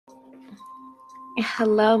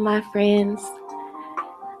Hello, my friends.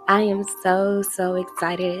 I am so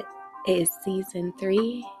excited. It is season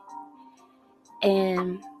 3,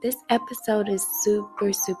 and this episode is super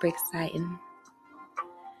exciting.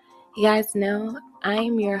 You guys know I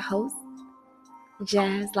am your host,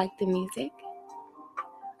 Jazz like the music,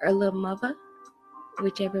 or Lil Mother,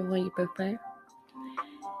 whichever one you prefer.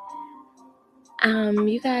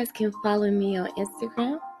 You guys can follow me on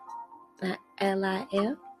Instagram at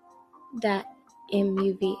lif.muva.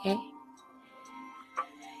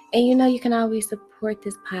 And you can always support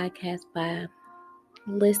this podcast by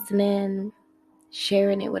listening,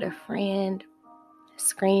 sharing it with a friend,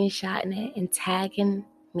 screenshotting it and tagging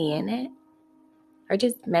me in it, or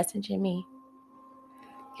just messaging me.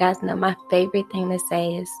 You guys know my favorite thing to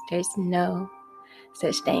say is there's no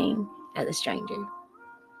such thing as a stranger.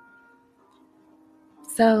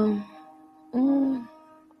 So,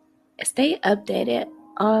 stay updated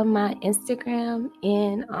on my Instagram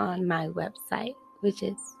and on my website, which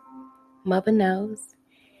is Mother Knows,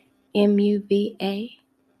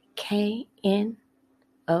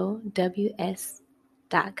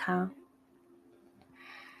 MUVAKNOWS.com.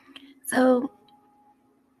 So,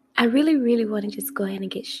 I really want to just go ahead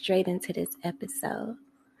and get straight into this episode.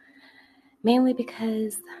 Mainly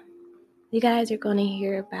because you guys are going to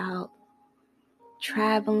hear about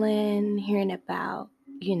traveling, hearing about,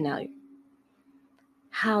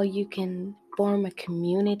 how you can form a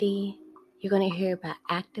community. You're going to hear about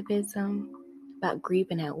activism, about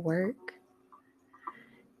grieving at work.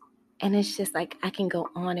 And it's just like I can go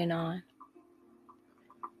on and on.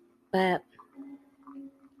 But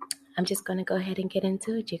I'm just going to go ahead and get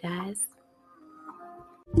into it, you guys.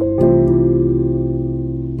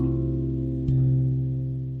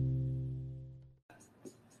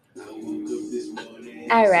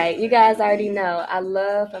 All right, you guys already know I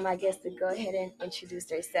love for my guests to go ahead and introduce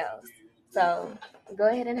themselves. So go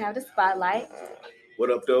ahead and have the spotlight.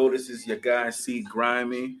 What up, though? This is your guy,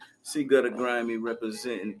 C-Grimey. C-Grimey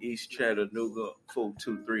representing East Chattanooga,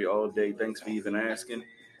 423 all day. Thanks for even asking.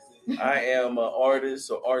 I am an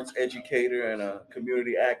artist, an arts educator, and a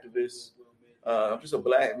community activist. I'm just a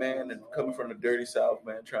black man and coming from the dirty South,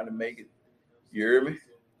 man, trying to make it. You hear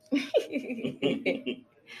me?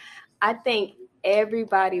 I think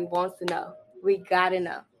everybody wants to know. We gotta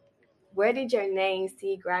know. Where did your name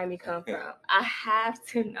C-Grimey come from? I have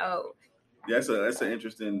to know. That's an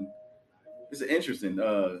interesting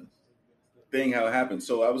thing how it happened.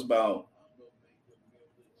 So I was about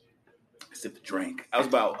sip the drink. I was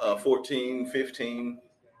about 14, 15,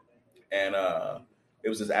 and it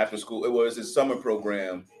was this after school. It was this summer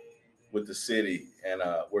program with the city and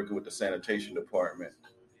working with the sanitation department,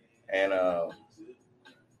 and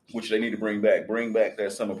which they need to bring back. Bring back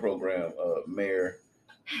that summer program, Mayor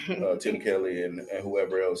Tim Kelly and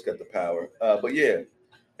whoever else got the power. But yeah,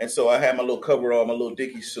 and so I had my little cover on, my little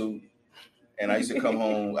Dickie suit, and I used to come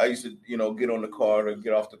home. I used to, get on the Carter,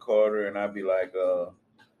 get off the Carter, and I'd be like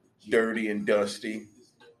dirty and dusty.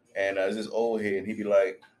 And there's this old head, and he'd be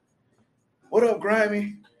like, "What up,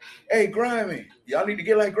 Grimy? Hey, Grimy, y'all need to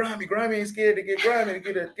get like Grimy. Grimy ain't scared to get grimy to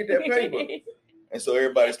get that paper." And so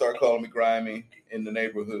everybody started calling me Grimy in the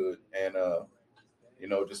neighborhood, and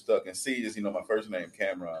just stuck. And C is my first name,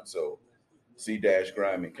 Cameron. So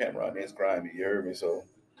C-Grimy. Cameron is Grimy. You heard me? So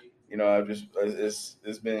I've just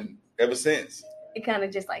it's been ever since. It kind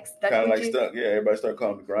of just like stuck. Kind of like stuck. Yeah, everybody started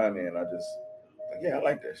calling me Grimy, and I just I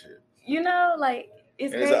like that shit.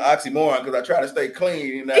 It's an oxymoron because I try to stay clean.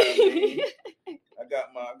 You know what I mean? I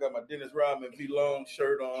got my Dennis Rodman V Long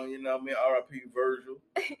shirt on. You know what I mean? R.I.P. Virgil.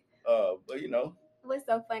 But what's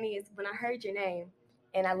so funny is when I heard your name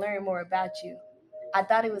and I learned more about you, I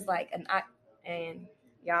thought it was like and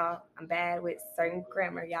y'all, I'm bad with certain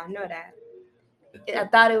grammar. Y'all know that. I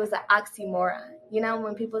thought it was an oxymoron.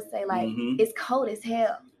 When people say like it's cold as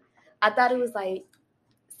hell, I thought it was like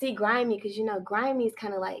grimy because grimy is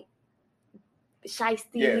kind of like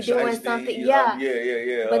shiesty, doing something. Yeah.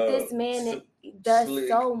 But this man does slick.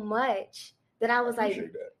 So much that I was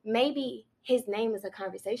like, maybe his name is a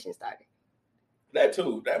conversation starter. That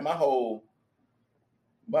too. That my whole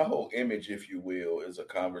image, if you will, is a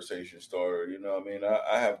conversation starter. You know what I mean?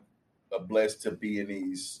 I have a blessed to be in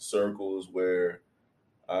these circles where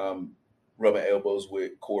I'm rubbing elbows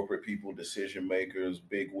with corporate people, decision makers,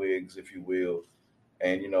 big wigs, if you will.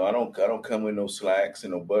 And I don't come with no slacks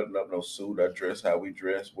and no button up, no suit. I dress how we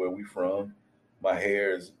dress, where we from. My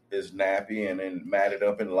hair is nappy and then matted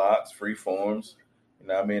up in locks, free forms. You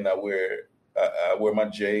know what I mean? I wear my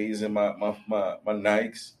J's and my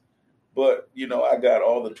Nikes. But I got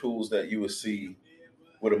all the tools that you would see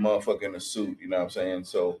with a motherfucker in a suit. You know what I'm saying?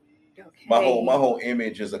 So Okay. My whole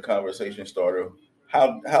image is a conversation starter.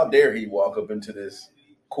 How dare he walk up into this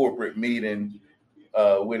corporate meeting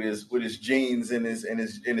with his jeans and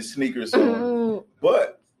his sneakers on?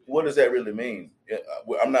 But what does that really mean?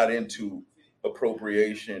 I'm not into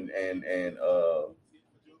appropriation and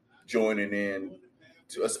joining in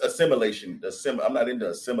to assimilation. I'm not into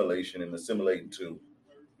assimilation and assimilating to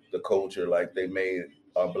the culture like they made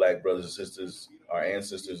our black brothers and sisters, our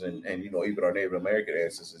ancestors, and even our Native American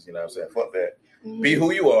ancestors. You know what I'm saying? Fuck that. Be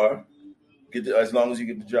who you are. As long as you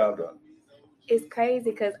get the job done. It's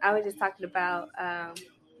crazy because I was just talking about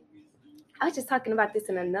this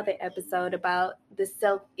in another episode about the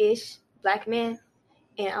selfish black man,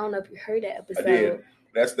 and I don't know if you heard that episode. I did.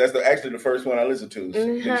 That's actually the first one I listened to.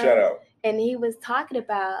 Big shout out. And he was talking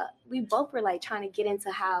about, we both were like trying to get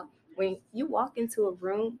into how when you walk into a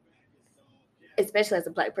room, especially as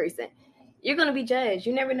a black person, you're going to be judged.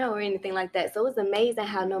 You never know or anything like that. So it's amazing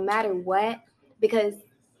how no matter what, because,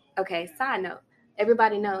 okay, side note,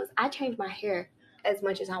 everybody knows I change my hair as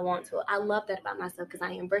much as I want to. I love that about myself because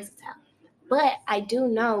I am versatile. But I do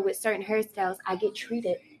know with certain hairstyles, I get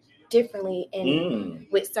treated differently and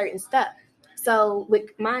with certain stuff. So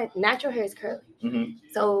with my natural hair is curly. Mm-hmm.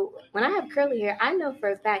 So when I have curly hair, I know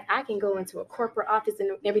for a fact I can go into a corporate office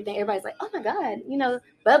and everything. Everybody's like, oh my God,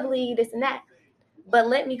 bubbly, this and that. But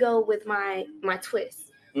let me go with my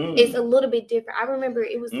twist. It's a little bit different. I remember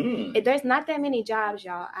it was, there's not that many jobs,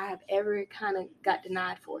 y'all, I have ever kind of got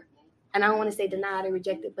denied for. And I don't want to say denied or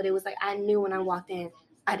rejected, but it was like I knew when I walked in,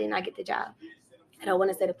 I did not get the job. I don't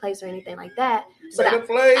want to say the place or anything like that. Say the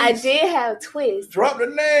place. I did have twists. Drop the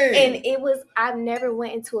name. And it was, I've never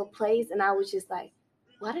went into a place and I was just like,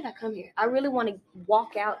 why did I come here? I really want to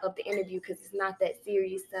walk out of the interview because it's not that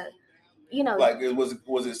serious stuff. Like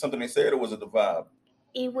was it something they said or was it the vibe?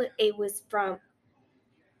 It was from,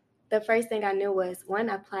 the first thing I knew was, one,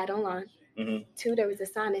 I applied online. Mm-hmm. Two, there was a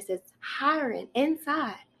sign that says hiring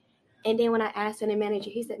inside. And then when I asked the manager,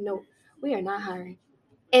 he said, no, we are not hiring.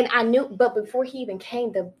 And I knew, but before he even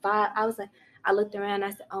came, the vibe, I was like, I looked around,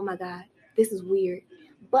 I said, oh my God, this is weird.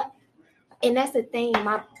 And that's the thing,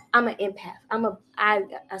 I'm an empath.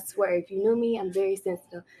 I swear, if you knew me, I'm very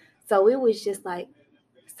sensitive. So it was just like,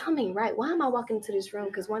 something ain't right. Why am I walking into this room?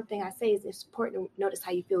 Because one thing I say is it's important to notice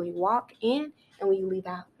how you feel when you walk in and when you leave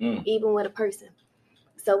out, even with a person.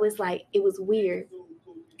 So it's like, it was weird.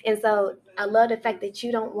 And so I love the fact that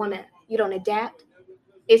you don't adapt.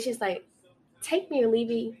 It's just like, take me or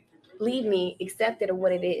leave me, accept it or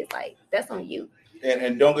what it is. Like, that's on you.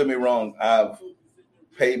 And don't get me wrong, I've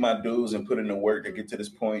paid my dues and put in the work to get to this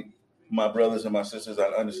point. My brothers and my sisters, I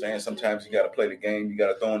understand sometimes you got to play the game. You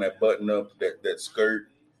got to throw on that button up, that skirt,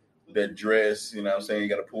 that dress. You know what I'm saying? You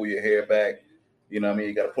got to pull your hair back. You know what I mean?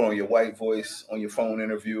 You got to put on your white voice on your phone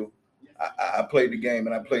interview. I played the game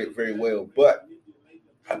and I played it very well, but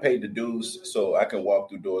I paid the dues so I can walk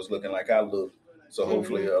through doors looking like I look. So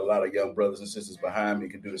hopefully a lot of young brothers and sisters behind me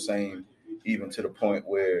can do the same, even to the point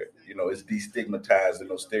where, it's destigmatized and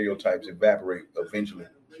those stereotypes evaporate eventually.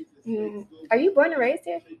 Are you born and raised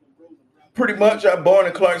here? Pretty much. I'm born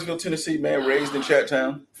in Clarksville, Tennessee, man. Raised in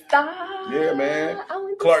Chattown. Stop. Yeah, man.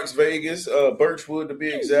 Clarks, Vegas, Birchwood to be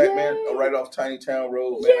exact, man. Right off Tiny Town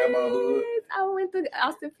Road, man. That's my hood. I went to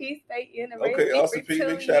Austin Peay State University. Okay, Austin Peay,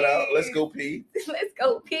 big shout out. Let's go Peay. Let's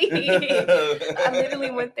go Peay. I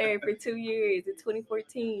literally went there for 2 years in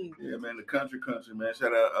 2014. Yeah, man, the country, man.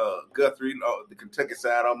 Shout out Guthrie, the Kentucky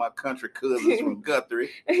side, all my country cousins from Guthrie.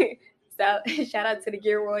 So shout out to the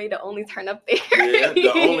Gilroy, the only turn up there. Yeah,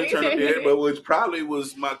 the only turn up there, but which probably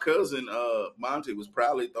was my cousin Monty was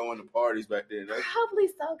probably throwing the parties back there. Probably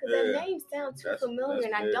so, because that name sounds too familiar,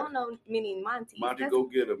 and I don't know many Monty. Monty, go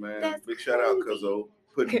get her, man. Big shout out, Cuzzo.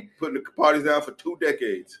 Putting the parties down for 2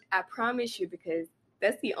 decades. I promise you, because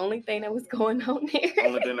that's the only thing that was going on there.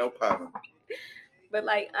 Only thing that was popping. But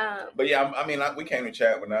But yeah, I mean, we came to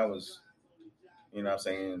chat when I was, what I'm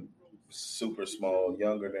saying, super small,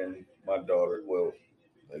 younger than my daughter. Well,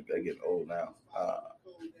 they get old now.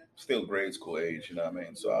 Still grade school age, you know what I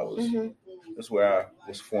mean? So I was, that's where I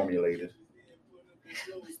was formulated.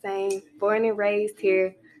 Same, born and raised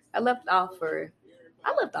here. I left off for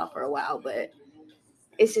a while, but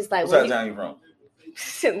it's just like. What side of town you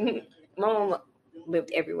from? My mom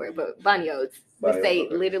lived everywhere, but Bonnie Oaks. We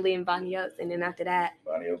stayed literally in Bonnie Oaks, and then after that,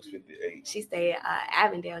 Bonnie Oaks 58. She stayed at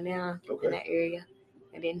Avondale now, in that area,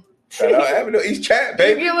 and then. Shout out Avondale, East Chat,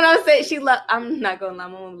 baby. You get what I'm saying? I'm not gonna lie,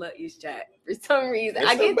 my mom love East Chat for some reason.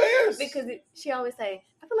 It's the best. Because she always say,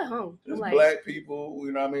 I feel at home. It's like, black people,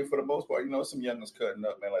 you know what I mean? For the most part, some youngins cutting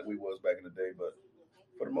up, man, like we was back in the day, but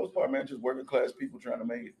for the most part, man, just working class people trying to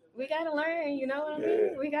make it. We gotta learn, you know what I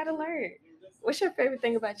mean? We gotta learn. What's your favorite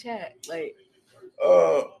thing about Chad? Like,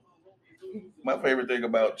 my favorite thing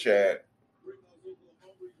about Chad,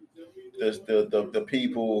 the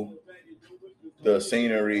people, the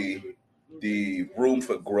scenery, the room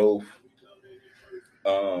for growth.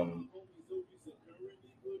 Um,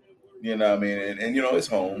 you know what I mean? And you know, it's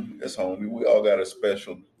home. It's home. We all got a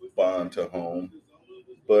special bond to home.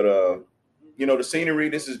 But you know, the scenery,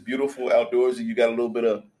 this is beautiful outdoors. You got a little bit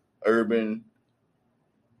of urban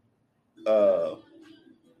uh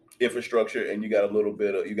infrastructure, and you got a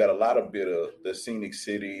lot of bit of the scenic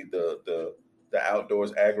city, the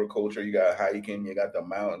outdoors agriculture. You got hiking, you got the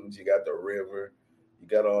mountains, you got the river, you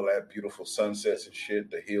got all that beautiful sunsets and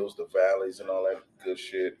shit, the hills, the valleys, and all that good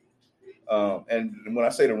shit. And when I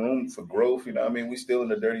say the room for growth, you know, I mean, we still in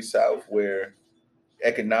the dirty South where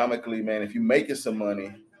economically, man, if you making some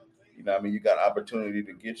money, you know, I mean, you got opportunity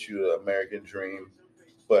to get you the American dream.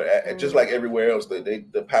 But just like everywhere else,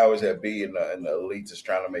 the powers that be and the elites is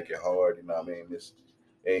trying to make it hard. You know what I mean? This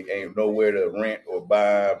ain't nowhere to rent or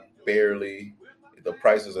buy, barely. The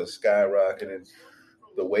prices are skyrocketing.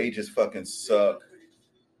 The wages fucking suck.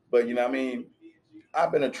 But you know what I mean?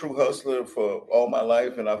 I've been a true hustler for all my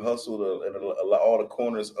life, and I've hustled all the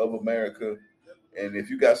corners of America. And if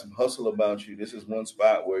you got some hustle about you, this is one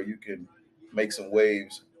spot where you can make some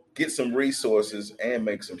waves, get some resources, and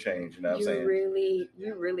make some change. You know what I'm saying?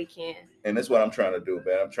 You really can. And that's what I'm trying to do,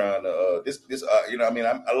 man. I'm trying to you know, I mean,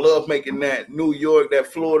 I love making that New York, that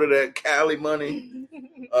Florida, that Cali money.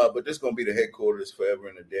 But this gonna be the headquarters forever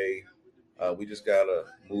and a day. We just gotta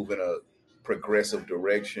move in a progressive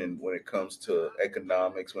direction when it comes to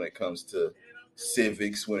economics, when it comes to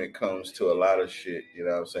civics, when it comes to a lot of shit. You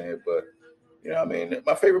know what I'm saying? But you know what I mean?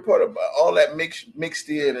 My favorite part about all that mixed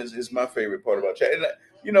in is my favorite part about chat. And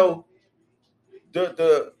you know,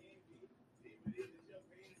 the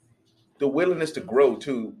the willingness to grow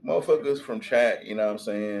too. Motherfuckers from chat, you know what I'm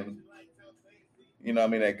saying? You know what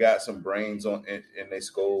I mean? That got some brains on in their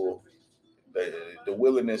skull. The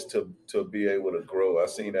willingness to be able to grow.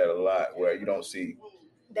 I've seen that a lot where you don't see.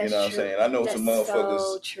 That's you know what I'm true. saying? I know That's some motherfuckers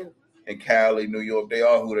so true. in Cali, New York, they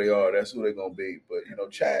are who they are. That's who they're gonna be. But you know,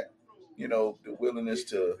 chat, you know, the willingness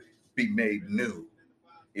to be made new,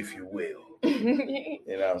 if you will. You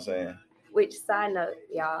know what I'm saying? Which side note,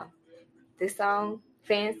 y'all, this song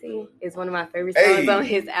 "Fancy" is one of my favorite songs on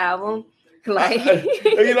his album. Like,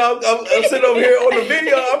 you know, I'm sitting over here on the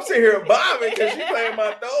video. I'm sitting here bobbing because she's playing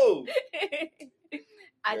my nose.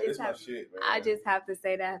 I just have to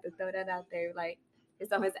say that. I have to throw that out there. Like,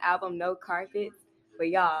 it's on his album "No Carpets," but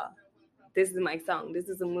y'all, this is my song. This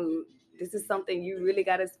is a mood. This is something you really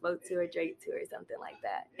got to spoke to or Drake to or something like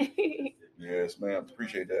that. Yes, ma'am.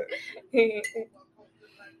 Appreciate that.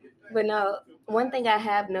 But no, one thing I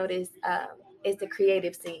have noticed is the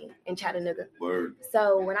creative scene in Chattanooga. Word.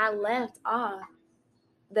 So when I left off,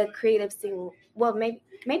 the creative scene, well, maybe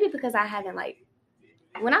because I haven't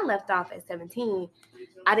when I left off at 17,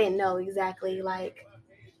 I didn't know exactly like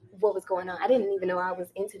what was going on. I didn't even know I was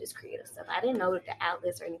into this creative stuff. I didn't know the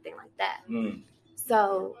outlets or anything like that.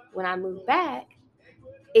 So when I moved back,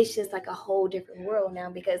 it's just like a whole different world now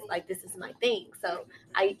because like this is my thing. So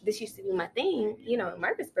this used to be my thing, you know, in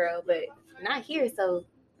Murfreesboro, but not here. So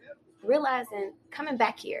realizing coming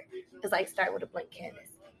back here is like starting with a blank canvas.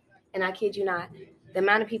 And I kid you not, the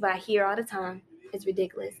amount of people I hear all the time is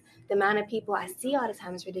ridiculous. The amount of people I see all the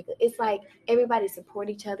time is ridiculous. It's like everybody support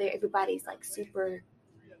each other. Everybody's like super.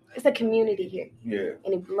 It's a community here. Yeah.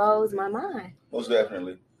 And it blows my mind. Most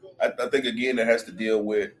definitely. I think again it has to deal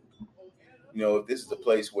with, you know, if this is a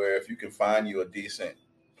place where if you can find you a decent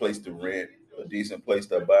place to rent, a decent place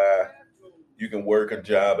to buy, you can work a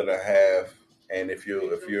job and a half, and if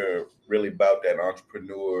you're really about that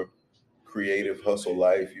entrepreneur, creative hustle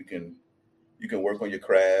life, you can work on your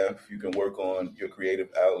craft, you can work on your creative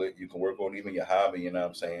outlet, you can work on even your hobby, you know what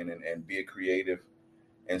I'm saying, and be a creative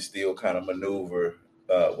and still kind of maneuver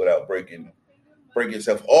without breaking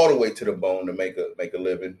yourself all the way to the bone to make a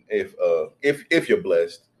living if you're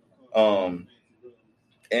blessed. Um,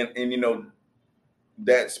 and you know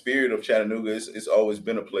that spirit of Chattanooga, it's always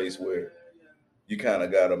been a place where you kind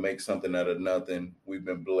of got to make something out of nothing. We've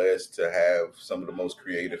been blessed to have some of the most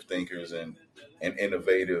creative thinkers and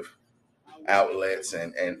innovative outlets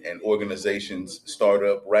and organizations start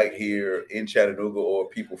up right here in Chattanooga, or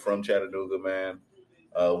people from Chattanooga, man.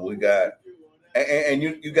 We got and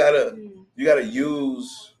you gotta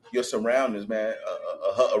use your surroundings, man.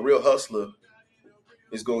 A real hustler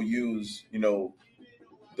is gonna use, you know,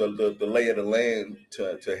 the lay of the land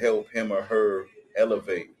to help him or her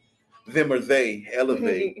elevate. Them or they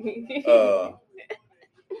elevate.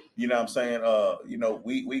 You know what I'm saying? You know,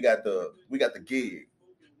 we got the gig.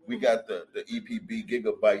 we got the EPB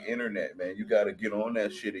gigabyte internet, man. You got to get on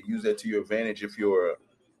that shit and use that to your advantage if you're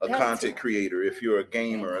a content creator, if you're a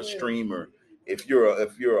gamer, a streamer, if you're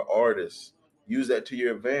an artist. Use that to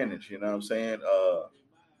your advantage. You know what I'm saying?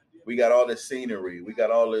 We got all this scenery. We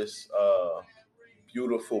got all this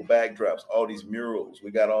beautiful backdrops, all these murals.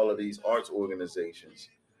 We got all of these arts organizations.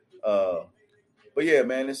 But yeah,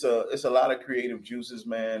 man, it's a lot of creative juices,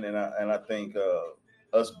 man, and I think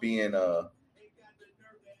us being a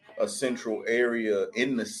central area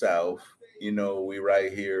in the South, you know, we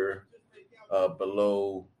right here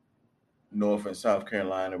below North and South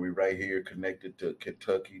Carolina. We right here connected to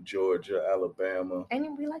Kentucky, Georgia, Alabama.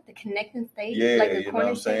 And we like the connecting states. Yeah, like you know what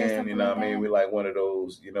I'm saying? You know what I mean? We like one of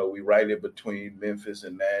those, you know, we right in between Memphis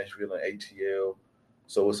and Nashville and ATL.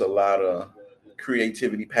 So it's a lot of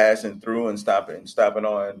creativity passing through and stopping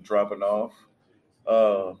on and dropping off.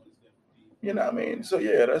 You know what I mean? So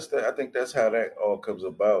yeah, I think that's how that all comes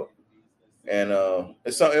about. And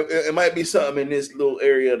it might be something in this little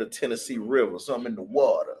area of the Tennessee River, something in the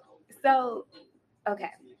water. So, okay.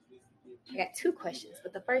 I got two questions,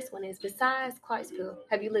 but the first one is, besides Clarksville,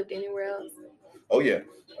 have you lived anywhere else? Oh yeah,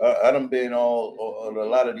 I done been on a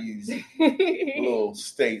lot of these little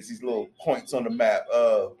states, these little points on the map.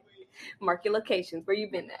 Mark your locations. Where you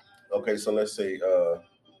been at? Okay, so let's say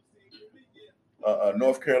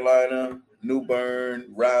North Carolina, New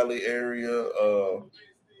Bern, Raleigh area,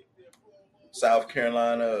 South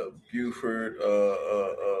Carolina, Beaufort,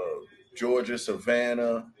 Georgia,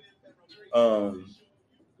 Savannah,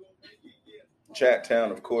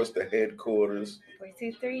 Chattown, of course, the headquarters.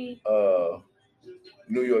 423.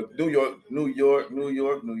 New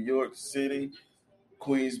York City,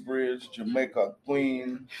 Queensbridge, Jamaica,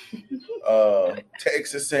 Queen,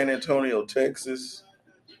 Texas, San Antonio, Texas.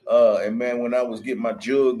 And man, when I was getting my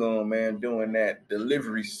jug on, man, doing that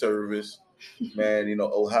delivery service, man, you know,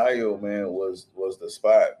 Ohio, man, was the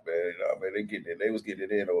spot, man. You know, I mean, they was getting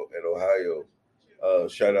it in at Ohio.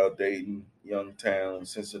 Shout out Dayton, Youngtown,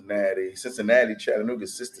 Cincinnati, Chattanooga,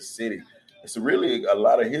 sister city. It's really a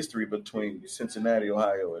lot of history between Cincinnati,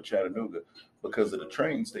 Ohio, and Chattanooga because of the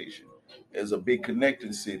train station. It's a big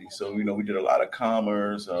connecting city. So, you know, we did a lot of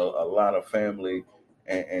commerce, a lot of family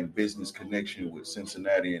and business connection with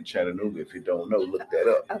Cincinnati and Chattanooga. If you don't know, look that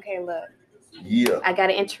up. Okay, look. Yeah. I got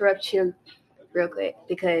to interrupt you real quick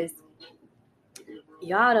because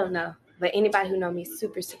y'all don't know, but anybody who know me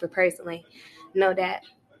super, super personally know that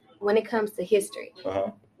when it comes to history,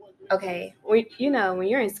 okay, when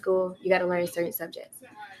you're in school, you got to learn certain subjects.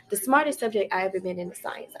 The smartest subject I ever been in is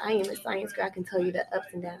science. I am a science girl. I can tell you the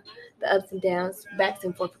ups and downs, backs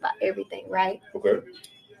and forth about everything, right? Okay.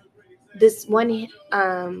 This one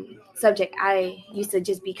subject I used to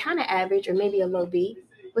just be kind of average or maybe a low B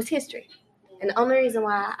was history. And the only reason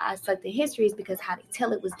why I sucked in history is because how they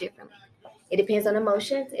tell it was differently. It depends on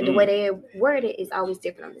emotions, and the way they word it is always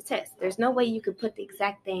different on the test. There's no way you could put the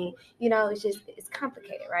exact thing, you know, it's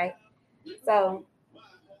complicated, right? So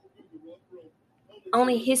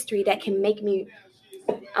only history that can make me,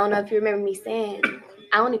 I don't know if you remember me saying,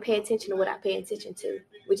 I only pay attention to what I pay attention to,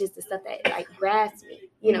 which is the stuff that like grasps me,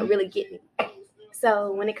 you know, really get me.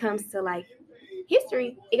 So when it comes to like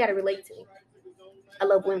history, it got to relate to me. I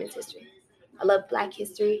love women's history. I love Black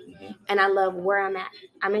history, and I love where I'm at.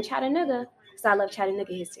 I'm in Chattanooga, so I love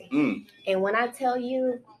Chattanooga history. And when I tell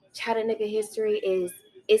you Chattanooga history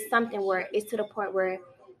is something where it's to the point where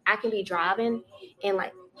I can be driving and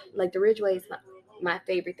like the Ridgeway is my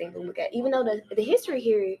favorite thing to look at. Even though the history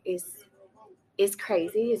here is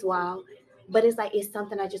crazy, is wild, but it's like it's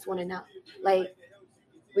something I just want to know. Like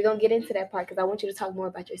we're gonna get into that part because I want you to talk more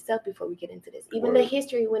about yourself before we get into this. Even the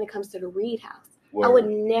history when it comes to the Reed House. I would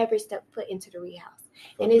never step foot into the Reed House.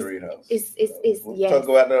 And it's yes. Talk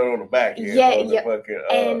about that on the back here. Yeah.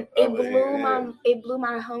 And it blew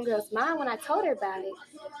my homegirl's mind when I told her about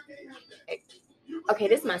it. Okay,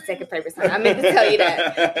 this is my second favorite song. I meant to tell you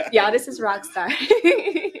that. Y'all, this is Rockstar.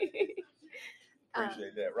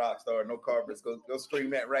 Appreciate that. Rockstar, no carpets. Go stream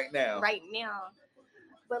that right now. Right now.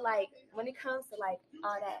 But like when it comes to like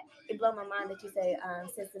all that, it blew my mind that you say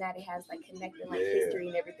Cincinnati has like connected like history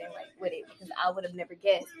and everything like with it, because I would have never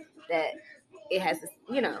guessed that it has this,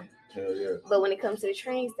 you know. Hell yeah. But when it comes to the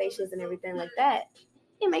train stations and everything like that,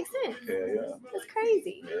 it makes sense. Hell yeah. It's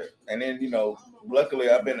crazy. Yeah. And then, you know, luckily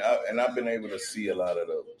I've been out and I've been able to see a lot of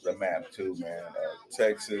the map too, man.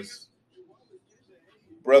 Texas,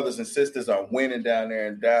 brothers and sisters are winning down there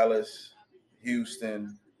in Dallas,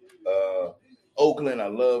 Houston, Oakland. I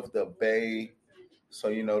love the Bay. So,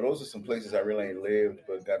 those are some places I really ain't lived,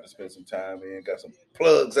 but got to spend some time in. Got some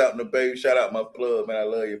plugs out in the bay. Shout out my plug, man. I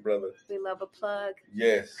love you, brother. We love a plug.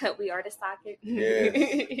 Yes. We are the socket.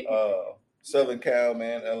 Yes. Southern Cal,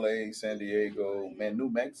 man. LA, San Diego, man. New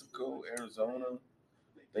Mexico, Arizona.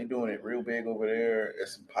 They doing it real big over there.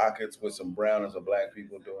 There's some pockets with some brown and some black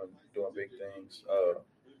people doing big things.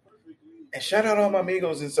 And shout out all my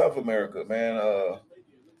amigos in South America, man.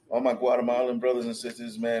 All my Guatemalan brothers and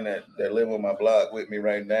sisters, man, that live on my block with me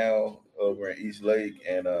right now over in East Lake.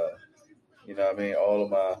 And, what I mean? All of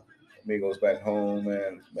my amigos back home,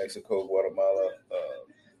 man, Mexico, Guatemala,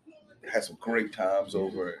 had some great times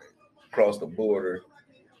over across the border.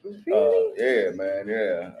 Really? Yeah, man,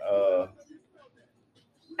 yeah.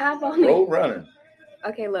 I've only Road running.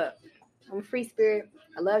 Okay, look, I'm a free spirit.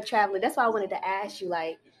 I love traveling. That's why I wanted to ask you,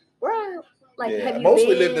 like, have you mostly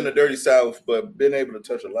been? Lived in the dirty South, but been able to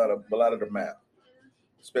touch a lot of the map,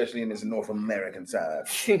 especially in this North American side.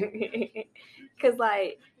 Cause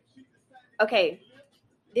okay,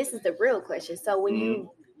 this is the real question. So when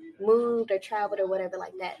you moved or traveled or whatever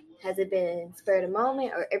like that, has it been spur of the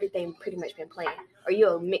moment or everything pretty much been planned? Or you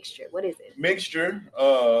a mixture? What is it? Mixture.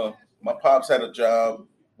 My pops had a job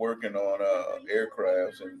working on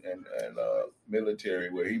aircrafts and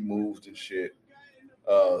military where he moved and shit.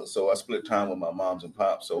 So I split time with my moms and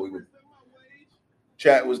pops. So we would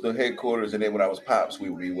chat was the headquarters, and then when I was pops, we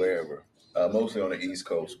would be wherever, mostly on the East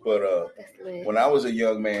Coast. But when I was a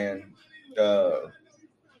young man,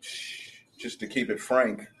 just to keep it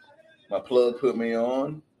frank, my plug put me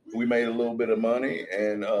on. We made a little bit of money,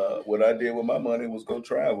 and what I did with my money was go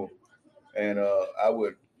travel. And I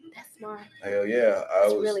would. That's smart. Hell yeah.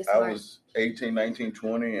 That's really smart. I was 18, 19,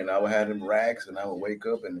 20, and I would have them racks, and I would wake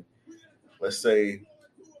up and let's say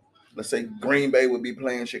Green Bay would be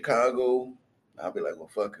playing Chicago. I'll be like, well,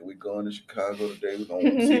 fuck it. We going to Chicago today. We're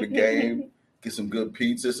going to see the game, get some good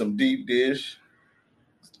pizza, some deep dish,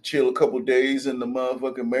 chill a couple days in the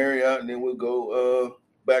motherfucking Marriott, and then we'll go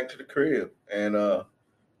back to the crib. And,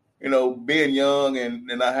 being young and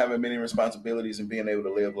not having many responsibilities and being able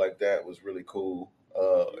to live like that was really cool.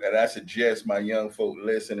 And I suggest my young folk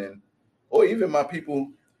listening, or even my people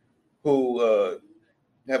who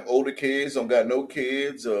have older kids, don't got no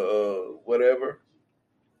kids, or whatever,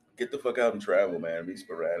 get the fuck out and travel, man. Be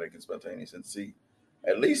sporadic and spontaneous and see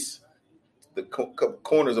at least the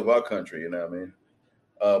corners of our country, you know what I mean?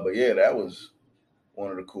 But yeah, that was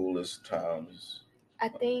one of the coolest times I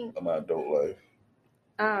think of my adult life.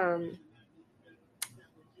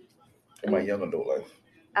 In my young adult life.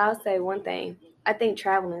 I'll say one thing. I think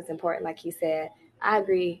traveling is important, like you said. I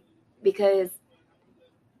agree, because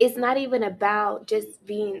it's not even about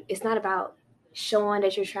it's not about showing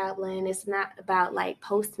that you're traveling. It's not about like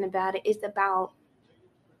posting about it. It's about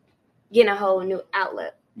getting a whole new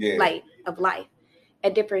outlet, of life,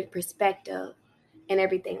 a different perspective and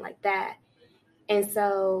everything like that. And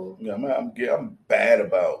so, I'm bad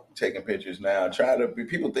about taking pictures now.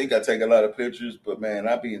 People think I take a lot of pictures, but man,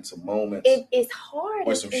 I be in some moments. It's hard.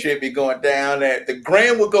 Where some shit be going down that the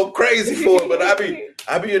gram would go crazy for, but I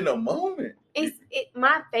be in the moment.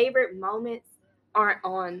 My favorite moments aren't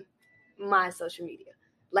on my social media.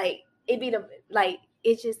 Like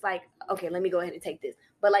it's just like, okay, let me go ahead and take this.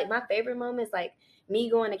 But like my favorite moments, like me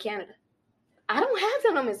going to Canada. I don't have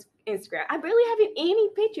that on Instagram. I barely have any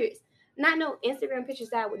pictures. Not no Instagram pictures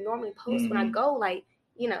that I would normally post when I go, like,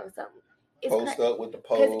 something. It's post up with the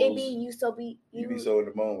pose. Because you be so in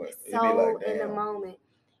the moment. In the moment.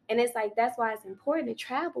 And it's like, that's why it's important to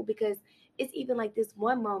travel, because it's even like this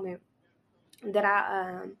one moment that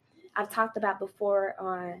I've talked about before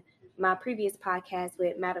on my previous podcast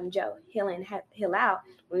with Madam Joe, Heal Out,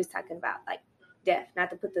 when we was talking about like death. Not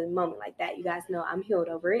to put the moment like that. You guys know I'm healed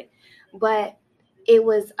over it. But it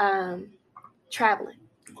was traveling.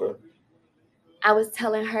 Okay. I was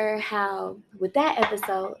telling her how with that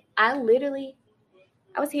episode, I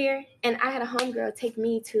was here and I had a homegirl take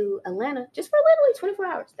me to Atlanta just for literally 24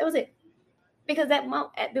 hours. That was it. Because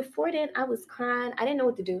before then, I was crying. I didn't know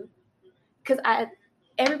what to do. Because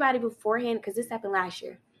everybody beforehand, because this happened last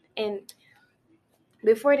year. And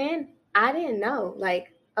before then, I didn't know.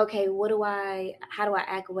 Like, okay, how do I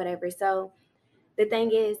act or whatever. So the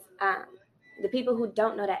thing is, the people who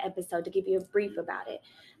don't know that episode, to give you a brief about it,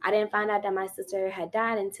 I didn't find out that my sister had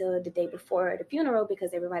died until the day before the funeral,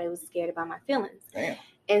 because everybody was scared about my feelings. Damn.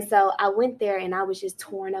 And so I went there and I was just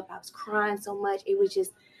torn up. I was crying so much. It was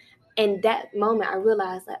just, in that moment, I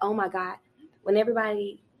realized, like, oh my God, when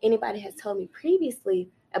anybody has told me previously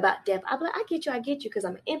about death, I'll be like, I get you, because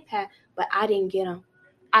I'm an empath, but I didn't get them.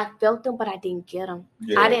 I felt them, but I didn't get them.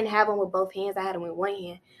 Yeah. I didn't have them with both hands. I had them with one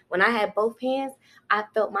hand. When I had both hands, I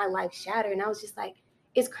felt my life shatter. And I was just like,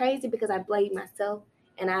 it's crazy because I blamed myself.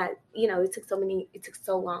 And it took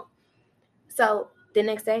so long. So the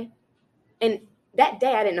next day, and that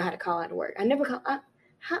day I didn't know how to call out of work. I never called,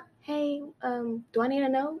 hey, do I need to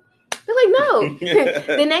know? They're like, no.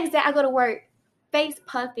 The next day I go to work, face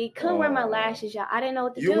puffy, couldn't wear my lashes, y'all. I didn't know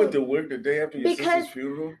what to do. You went to work the day after your sister's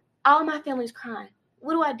funeral? All my family's crying.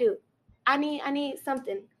 What do? I need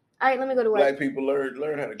something. All right, let me go to work. Black people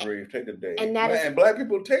learn how to grieve. Take a day. And black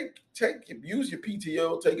people use your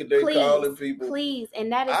PTO. Take a day calling people. Please,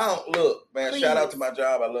 and that is. I don't look, man. Please. Shout out to my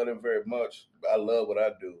job. I love them very much. I love what I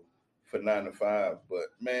do for 9 to 5. But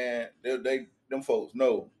man, them folks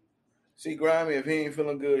know. C-Grimey, if he ain't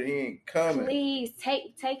feeling good, he ain't coming. Please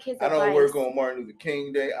take his advice. I don't work on Martin Luther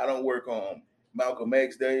King Day. I don't work on Malcolm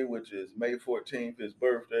X Day, which is May 14th, his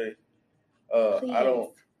birthday. I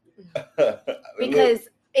don't. Because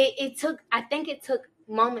it took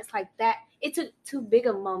moments like that. It took too big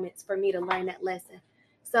of moments for me to learn that lesson.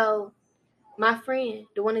 So my friend,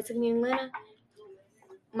 the one that took me in Atlanta,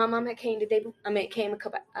 my mom had came came a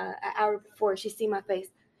couple an hour before. She see my face.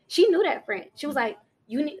 She knew that friend. She was like,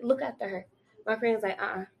 "You need look after her." My friend was like,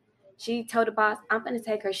 She told the boss, "I'm gonna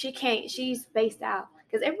take her. She can't. She's spaced out."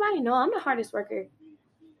 Because everybody know I'm the hardest worker.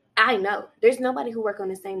 I know there's nobody who work on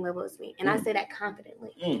the same level as me, and I say that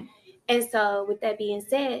confidently. And so, with that being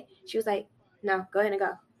said, she was like, "No, go ahead and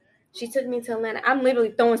go." She took me to Atlanta. I'm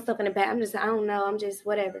literally throwing stuff in the bag. I don't know. I'm just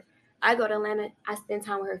whatever. I go to Atlanta. I spend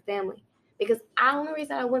time with her family. Because the only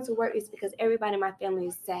reason I went to work is because everybody in my family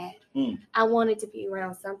is sad. I wanted to be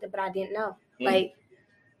around something, but I didn't know. Like,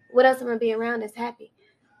 what else am I going to be around that's happy?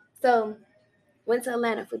 So, went to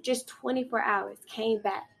Atlanta for just 24 hours. Came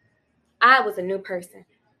back. I was a new person.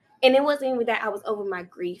 And it wasn't even that I was over my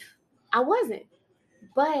grief. I wasn't.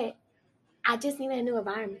 But I just needed a new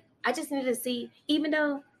environment. I just needed to see, even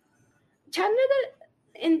though Chattanooga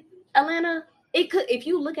in Atlanta, it could, if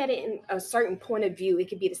you look at it in a certain point of view, it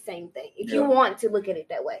could be the same thing. If you want to look at it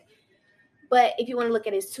that way. But if you want to look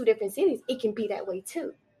at it as two different cities, it can be that way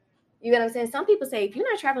too. You get what I'm saying? Some people say if you're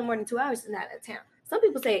not traveling more than 2 hours, you're not out of town. Some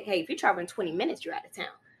people say, hey, if you're traveling 20 minutes, you're out of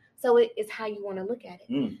town. So it's how you want to look at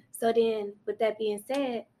it. So then, with that being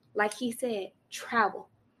said, like he said, travel.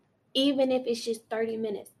 Even if it's just 30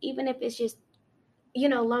 minutes, even if it's just,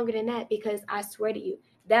 longer than that, because I swear to you,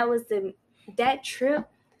 that trip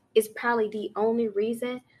is probably the only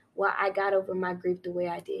reason why I got over my grief the way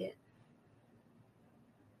I did.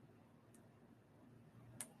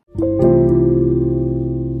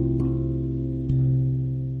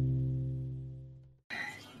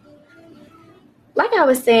 Like I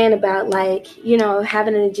was saying about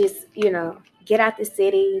having to just, get out the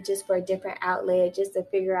city just for a different outlet, just to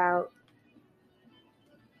figure out,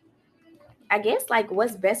 I guess,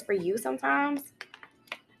 what's best for you sometimes.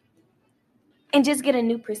 And just get a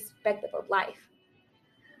new perspective of life.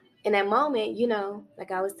 In that moment,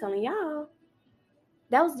 like I was telling y'all,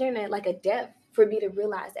 that was during a death for me to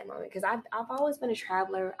realize that moment. Because I've always been a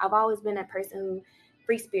traveler. I've always been that person who,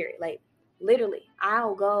 free spirit. Literally,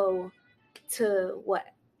 I'll go to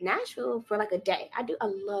Nashville for a day. I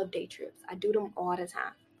love day trips. I do them all the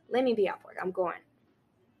time. Let me be off work. I'm going.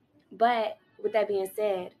 But with that being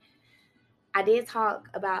said, I did talk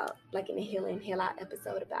about in the Heal In, Heal Out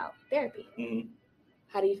episode about therapy.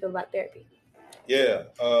 How do you feel about therapy? Yeah,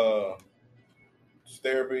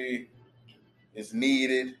 therapy is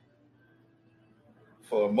needed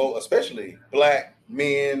for especially black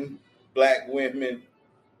men, black women.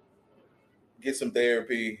 Get some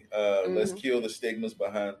therapy. Let's kill the stigmas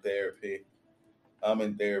behind therapy. I'm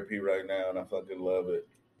in therapy right now, and I fucking love it.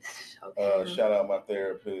 Okay. Shout out my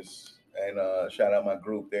therapist, and shout out my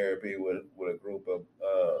group therapy with a group of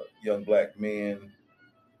young black men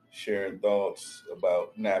sharing thoughts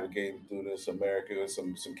about navigating through this America. With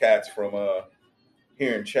some cats from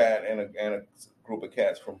here in chat, and a group of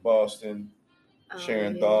cats from Boston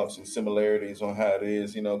sharing thoughts and similarities on how it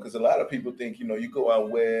is, because a lot of people think, you go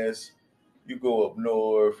out west, you go up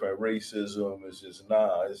north, and racism is just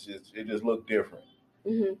it just look different.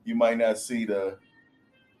 You might not see the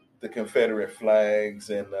Confederate flags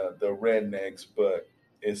and the rednecks, but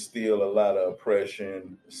it's still a lot of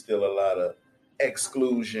oppression, still a lot of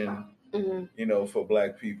exclusion, for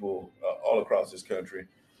black people all across this country.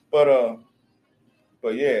 But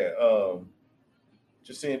yeah,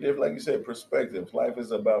 just seeing different, like you said, perspectives. Life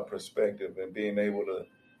is about perspective and being able to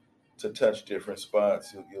touch different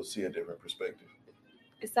spots. You'll see a different perspective.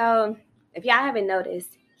 So, if y'all haven't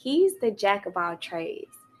noticed, he's the jack of all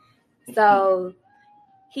trades. So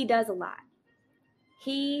he does a lot.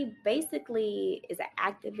 he basically is an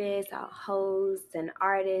activist, a host, an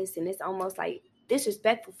artist, and it's almost like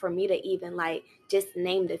disrespectful for me to even like just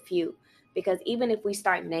name the few, because even if we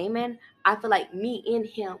start naming, I feel like me and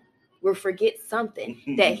him will forget something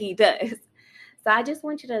that he does. So I just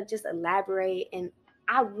want you to just elaborate, and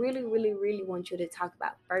I really, really, really want you to talk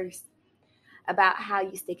about first about how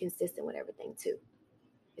you stay consistent with everything too,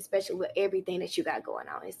 especially with everything that you got going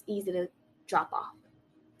on. It's easy to drop off.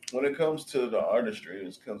 When it comes to the artistry,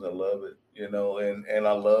 it's because I love it, and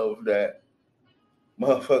I love that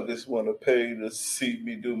motherfuckers want to pay to see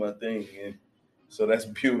me do my thing, and so that's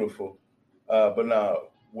beautiful. But now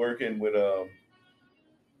working with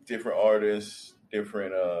different artists,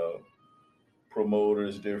 different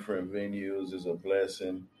promoters, different venues is a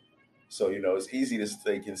blessing. So it's easy to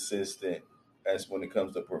stay consistent as when it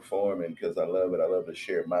comes to performing because I love it. I love to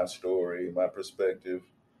share my story, my perspective.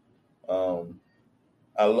 Um,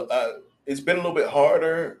 it's been a little bit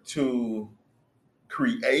harder to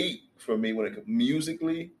create for me when it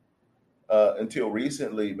musically until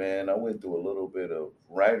recently. Man, I went through a little bit of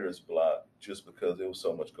writer's block just because there was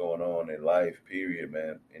so much going on in life. Period,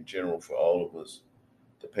 man. In general, for all of us,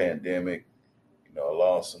 the pandemic. I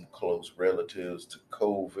lost some close relatives to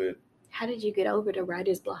COVID. How did you get over the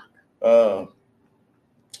writer's block? Uh,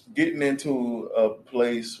 Getting into a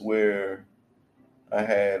place where I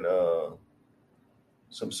had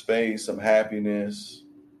some space, some happiness,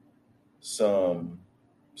 some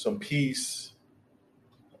peace.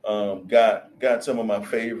 Got some of my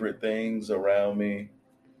favorite things around me.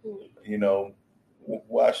 You know,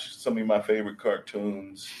 watch some of my favorite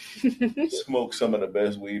cartoons. Smoke some of the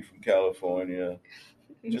best weed from California.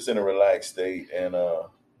 Just in a relaxed state, and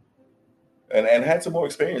had some more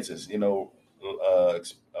experiences. My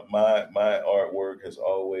artwork has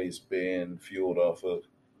always been fueled off of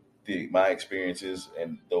my experiences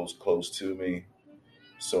and those close to me.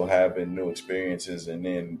 So having new experiences and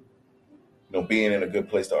then being in a good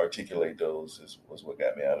place to articulate those was what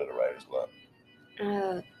got me out of the writer's block.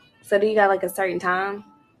 Uh, so do you got like a certain time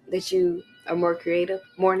that you are more creative?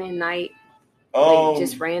 Morning, night, like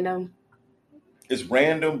just Um, random? it's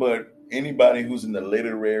random, but anybody who's in the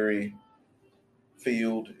literary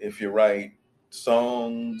field, if you write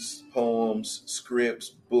songs, poems, scripts,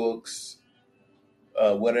 books,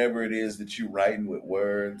 whatever it is that you're writing with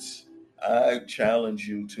words, I challenge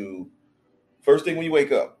you to first thing when you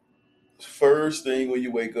wake up,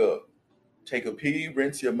 take a pee,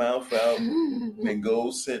 rinse your mouth out, then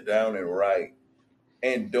go sit down and write.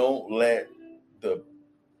 And don't let the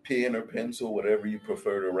pen or pencil, whatever you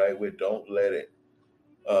prefer to write with, don't let it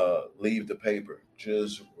leave the paper.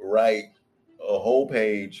 Just write a whole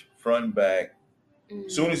page, front and back,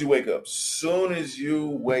 soon as you wake up. Soon as you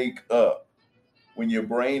wake up, when your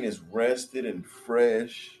brain is rested and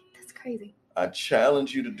fresh, That's crazy. I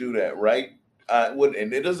challenge you to do that. Right? I would,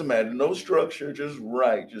 and it doesn't matter. No structure. Just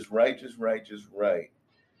write. Just write. Just write. Just write.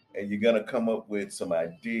 And you're gonna come up with some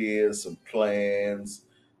ideas, some plans,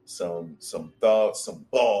 some thoughts, some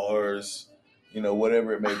bars.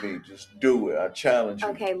 Whatever it may be. Just do it. I challenge you.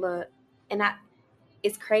 Okay, look, and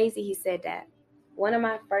it's crazy he said that. One of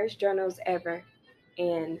my first journals ever,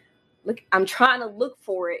 and look, I'm trying to look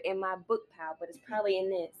for it in my book pile, but it's probably in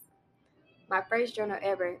this. My first journal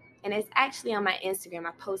ever, and it's actually on my Instagram.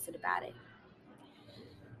 I posted about it.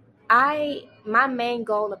 My main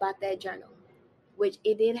goal about that journal, which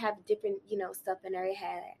it did have different, stuff in there. It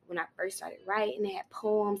had when I first started writing, it had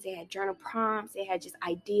poems, it had journal prompts, it had just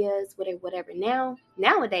ideas, whatever.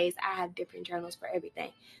 Nowadays, I have different journals for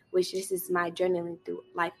everything, which this is my journaling through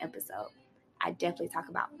life episode. I definitely talk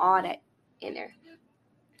about all that in there.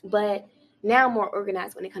 But now I'm more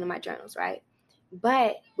organized when it comes to my journals, right?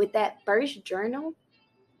 But with that first journal,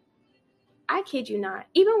 I kid you not,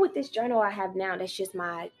 even with this journal I have now, that's just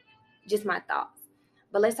my thoughts.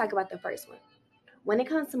 But let's talk about the first one. When it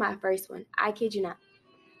comes to my first one, I kid you not,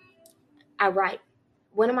 I write.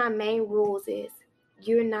 One of my main rules is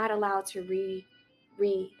you're not allowed to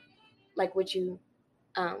read like what you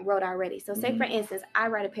wrote already. So say for instance, I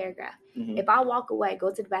write a paragraph. If I walk away,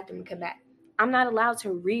 go to the bathroom and come back, I'm not allowed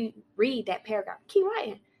to read that paragraph. Keep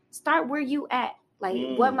writing. Start where you at, like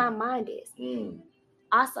what my mind is.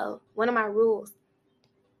 Also, one of my rules,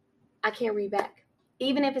 I can't read back.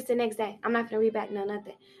 Even if it's the next day, I'm not going to read back, no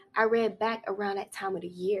nothing. I read back around that time of the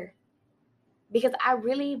year because I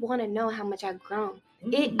really want to know how much I've grown.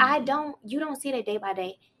 You don't see that day by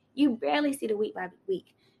day. You barely see the week by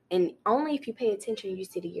week. And only if you pay attention, you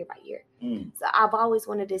see the year by year. So I've always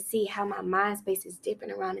wanted to see how my mind space is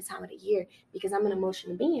different around the time of the year because I'm an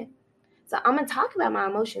emotional being. So I'm going to talk about my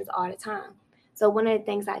emotions all the time. So one of the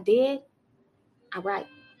things I did, I write.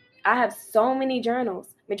 I have so many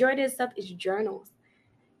journals. Majority of the stuff is journals.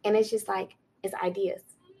 And it's just like, it's ideas.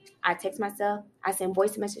 I text myself. I send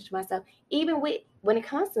voice message to myself. Even when it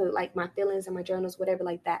comes to like my feelings and my journals, whatever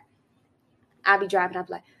like that, I'll be driving. I'll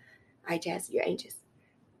be like, all right, Jazz, you're anxious.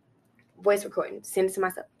 Voice recording. Send it to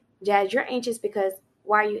myself. Jazz, you're anxious because,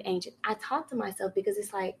 why are you anxious? I talk to myself because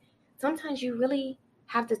it's like, sometimes you really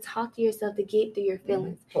have to talk to yourself to get through your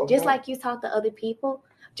feelings. Just like you talk to other people,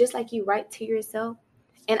 just like you write to yourself.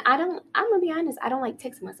 And I'm going to be honest, I don't like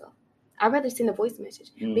texting myself. I'd rather send a voice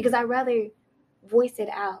message because I'd rather voice it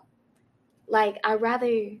out. Like, I'd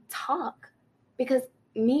rather talk because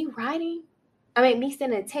me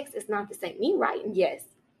sending a text is not the same. Me writing, yes.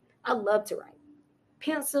 I love to write.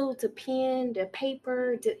 Pencil to pen to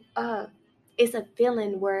paper to, it's a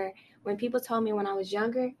feeling where when people told me when I was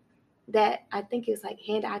younger that I think it's like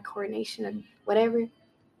hand-eye coordination or whatever,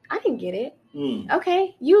 I didn't get it.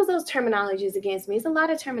 Okay, use those terminologies against me. It's a lot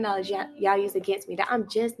of terminology y'all use against me that I'm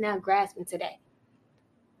just now grasping today.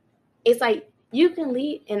 It's like, you can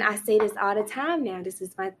lead, and I say this all the time now. This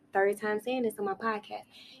is my third time saying this on my podcast.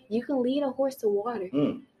 You can lead a horse to water,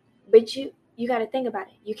 but you got to think about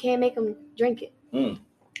it. You can't make them drink it.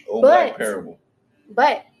 Black parable.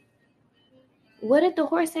 But what if the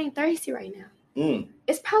horse ain't thirsty right now?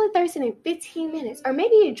 It's probably thirsty in 15 minutes, or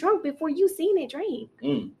maybe it's drunk before you seen it drink.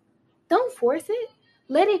 Don't force it.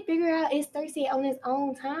 Let it figure out it's thirsty on its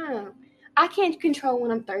own time. I can't control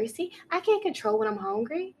when I'm thirsty. I can't control when I'm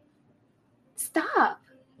hungry. Stop.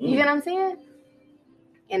 You get what I'm saying?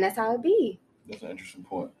 And that's how it be. That's an interesting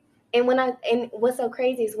point. And what's so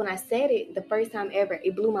crazy is when I said it the first time ever,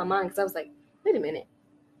 it blew my mind because I was like, wait a minute.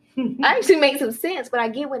 I actually make some sense, but I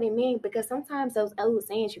get what it means because sometimes those old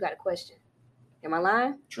sayings you got to question. Am I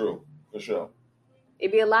lying? True, for sure.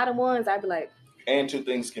 It'd be a lot of ones I'd be like. And two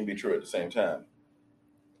things can be true at the same time.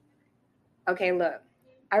 Okay, look.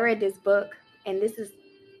 I read this book, and this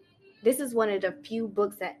is one of the few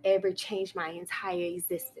books that ever changed my entire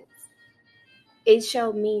existence. It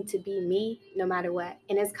showed me to be me no matter what.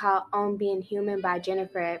 And it's called On Being Human by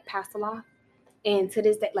Jennifer Pasteloff. And to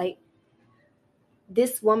this day, like,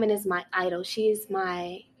 this woman is my idol. She's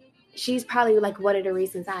probably like one of the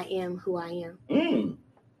reasons I am who I am.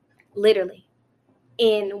 Literally.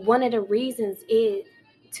 And one of the reasons is,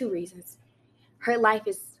 two reasons. Her life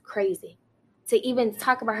is crazy. To even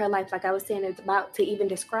talk about her life, like I was saying, it's about to even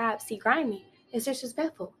describe C-Grimey. It's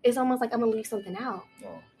disrespectful. It's almost like I'm going to leave something out.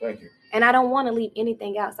 Oh, thank you. And I don't want to leave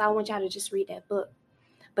anything out, so I want y'all to just read that book.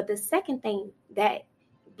 But the second thing that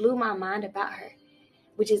blew my mind about her,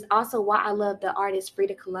 which is also why I love the artist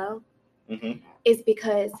Frida Kahlo, is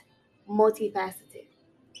because multifaceted.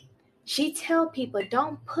 She tell people,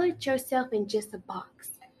 don't put yourself in just a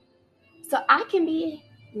box. So I can be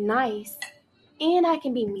nice and I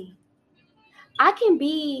can be me. I can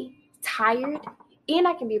be tired and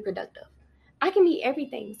I can be productive. I can be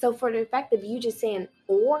everything. So for the fact of you just saying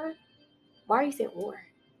or, why are you saying or?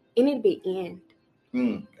 It need to be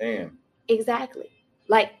and. And. Exactly.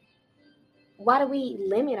 Like, why do we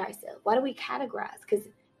limit ourselves? Why do we categorize? Because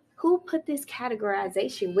who put this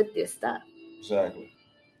categorization with this stuff? Exactly.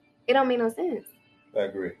 It don't make no sense. I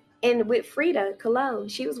agree. And with Frida Kahlo,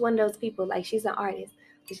 she was one of those people, like, she's an artist.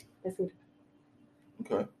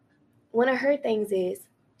 Okay. One of her things is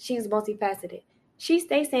she's multifaceted. She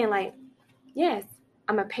stays saying, like, yes,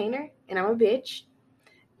 I'm a painter and I'm a bitch.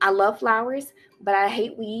 I love flowers, but I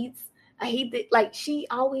hate weeds. I hate that. Like, she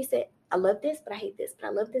always said, I love this, but I hate this. But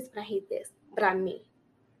I love this, but I hate this. But I'm me.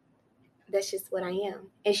 That's just what I am.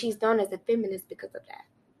 And she's known as a feminist because of that.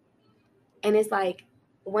 And it's like,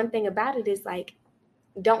 one thing about it is like,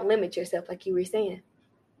 don't limit yourself, like you were saying,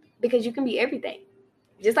 because you can be everything.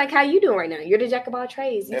 Just like how you doing right now. You're the jack of all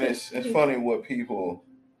trades. It's funny what people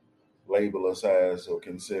label us as or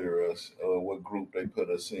consider us or what group they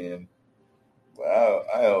put us in. But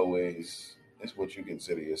I always, it's what you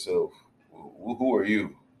consider yourself. Who are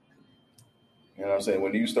you? You know what I'm saying?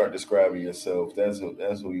 When you start describing yourself, that's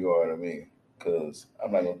who you are to me. Because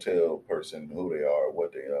I'm not going to tell a person who they are or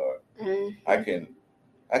what they are.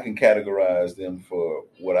 I can categorize them for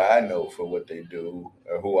what I know for what they do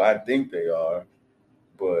or who I think they are.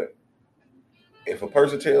 But if a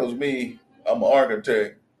person tells me I'm an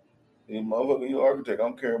architect, motherfucker, you're an architect. I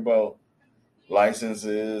don't care about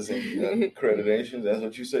licenses and accreditations. That's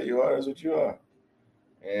what you say you are. That's what you are.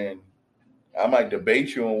 And I might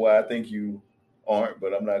debate you on why I think you aren't,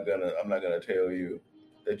 but I'm not gonna tell you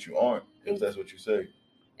that you aren't if that's what you say.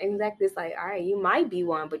 Exactly. It's like, all right, you might be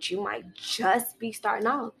one, but you might just be starting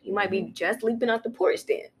off. You might be just leaping off the porch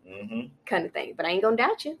then, kind of thing. But I ain't gonna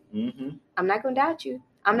doubt you. I'm not gonna doubt you.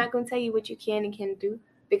 I'm not gonna tell you what you can and can't do.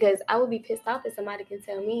 because I would be pissed off if somebody can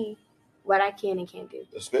tell me what I can and can't do.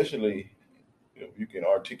 Especially if you can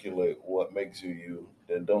articulate what makes you you,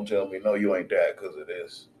 then don't tell me no, you ain't that because of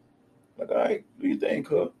this. Like, all right, do you think,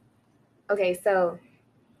 huh? Okay, so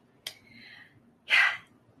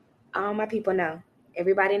all my people know,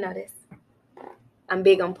 everybody know this. I'm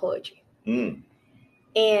big on poetry.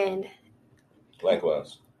 And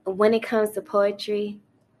likewise, when it comes to poetry,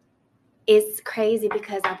 it's crazy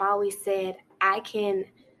because I've always said I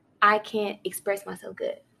can't express myself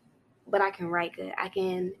good, but I can write good. I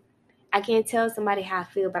can't tell somebody how I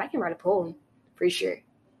feel, but I can write a poem for sure,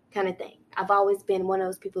 kind of thing. I've always been one of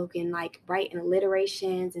those people who can like write in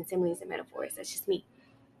alliterations and similes and metaphors. That's just me.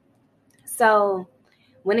 So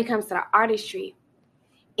when it comes to the artistry,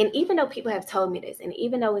 and even though people have told me this, and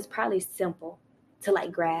even though it's probably simple to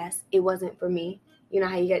like grasp, it wasn't for me. You know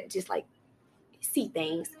how you get just like see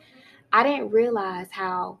things. I didn't realize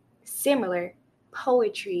how similar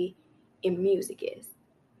poetry and music is.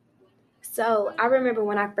 So I remember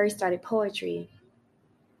when I first started poetry,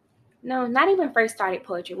 no, not even first started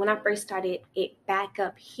poetry, when I first started it back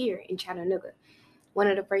up here in Chattanooga, one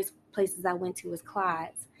of the first places I went to was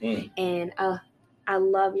Clyde's. And I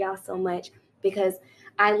love y'all so much because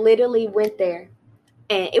I literally went there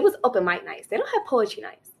and it was open mic nights. They don't have poetry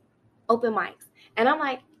nights, open mics. And I'm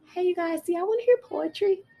like, hey, you guys, see, I want to hear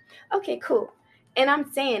poetry. Okay, cool. And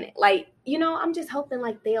I'm saying it like, you know, I'm just hoping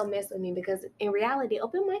like they'll mess with me because in reality,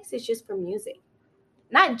 open mics is just for music.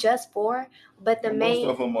 Not just for, but the main.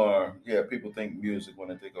 Most of them are, people think music when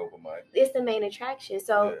they think open mic. It's the main attraction.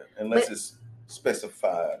 So unless it's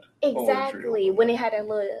specified. Exactly. Poetry, when it had a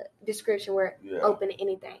little description where open to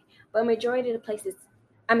anything. But majority of the places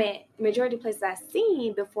I've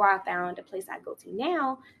seen before I found the place I go to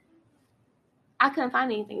now, I couldn't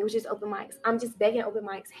find anything. It was just open mics. I'm just begging open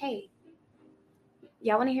mics, hey,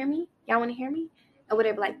 y'all want to hear me? Y'all want to hear me? Or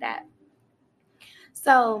whatever like that.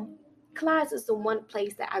 So Clyde's is the one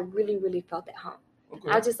place that I really, really felt at home. Okay.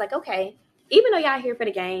 I was just like, okay, even though y'all here for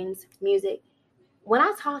the games, music, when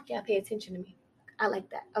I talk, y'all pay attention to me. I like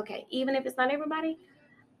that. Okay, even if it's not everybody,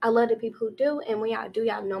 I love the people who do. And when y'all do,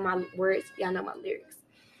 y'all know my words, y'all know my lyrics.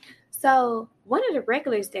 So one of the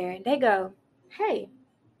regulars there, they go, hey,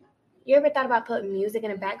 you ever thought about putting music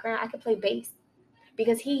in the background? I could play bass.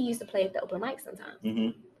 Because he used to play at the open mic sometimes.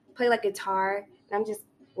 Mm-hmm. Play like guitar. And I'm just,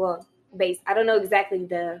 bass. I don't know exactly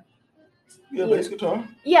the... bass guitar.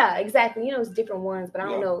 Yeah, exactly. You know, it's different ones, but I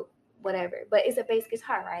don't know whatever. But it's a bass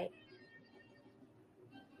guitar, right?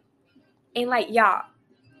 And like, y'all,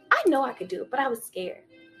 I know I could do it, but I was scared.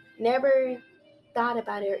 Never thought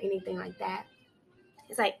about it or anything like that.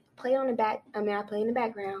 It's like, I play in the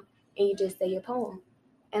background, and you just say your poem.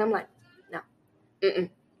 And I'm like, no,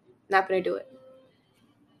 not gonna do it.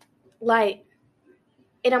 Like,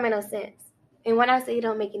 it don't make no sense. And when I say it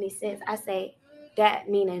don't make any sense, I say that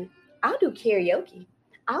meaning I'll do karaoke.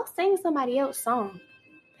 I'll sing somebody else's song.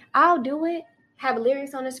 I'll do it, have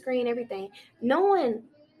lyrics on the screen, everything. Knowing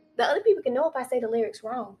the other people can know if I say the lyrics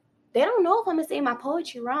wrong. They don't know if I'm going to say my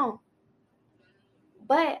poetry wrong.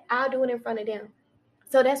 But I'll do it in front of them.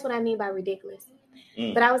 So that's what I mean by ridiculous.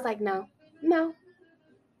 But I was like, no.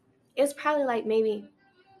 It's probably like maybe,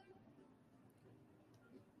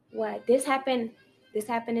 what? This happened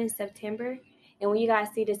in September. And when you guys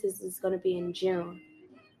see this is going to be in June.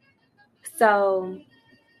 So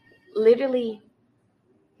literally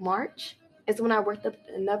March is when I worked up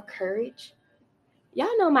enough courage.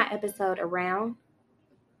 Y'all know my episode Around.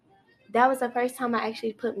 That was the first time I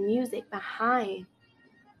actually put music behind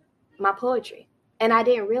my poetry. And I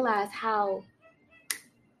didn't realize how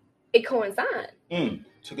it coincided.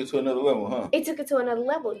 Took it to another level, huh? It took it to another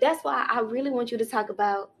level. That's why I really want you to talk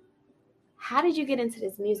about, how did you get into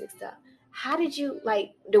this music stuff? How did you,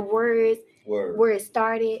 like, the words, where it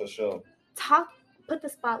started? For sure. Put the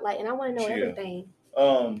spotlight, and I want to know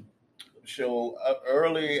everything. So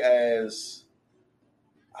early as,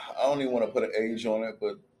 I don't even want to put an age on it,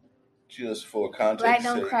 but just for context. Black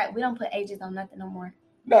don't cry. We don't put ages on nothing no more.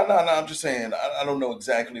 No. I'm just saying, I don't know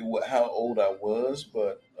exactly how old I was,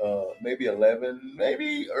 but maybe 11,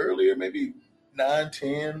 maybe earlier, maybe 9,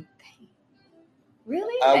 10.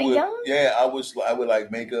 Really? Young? Yeah, I would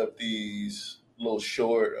like make up these little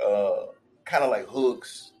short, kind of like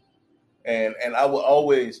hooks, and I would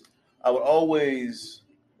always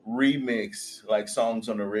remix like songs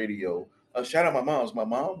on the radio. Shout out my mom's. My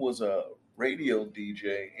mom was a radio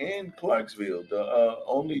DJ in Clarksville, the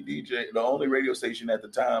only radio station at the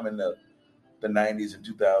time in the 90s and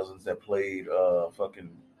 2000s that played fucking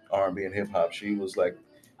R&B and hip hop. She was like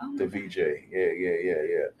the VJ.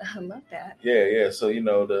 Yeah. I love that. Yeah. So, you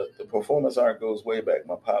know, the performance art goes way back.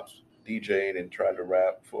 My pops DJ'd and tried to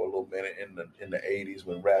rap for a little minute in the '80s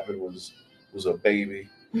when rapping was a baby.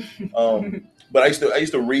 But I used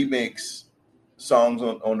to remix songs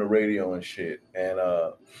on the radio and shit, and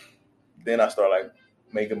then I started like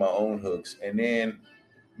making my own hooks. And then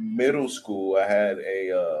middle school, I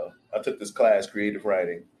took this class, creative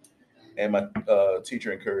writing, and my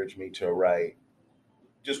teacher encouraged me to write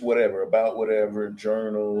just whatever about whatever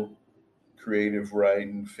journal, creative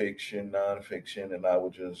writing, fiction, nonfiction, and I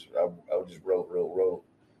would just wrote.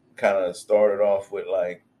 Kind of started off with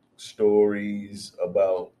like stories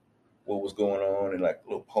about what was going on and like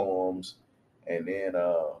little poems, and then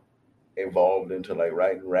evolved into like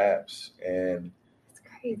writing raps and It's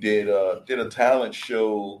crazy. did a talent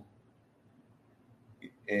show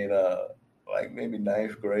in like maybe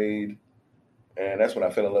ninth grade, and that's when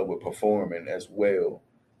I fell in love with performing as well.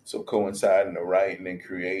 So coinciding the writing and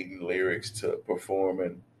creating lyrics to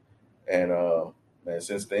performing, and man,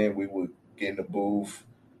 since then we would get in the booth.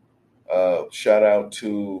 Shout out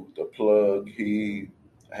to the plug. He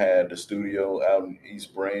had the studio out in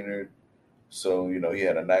East Brainerd. So, he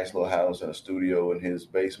had a nice little house and a studio in his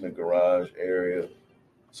basement garage area.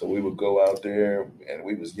 So we would go out there and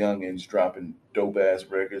we was youngins dropping dope ass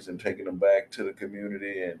records and taking them back to the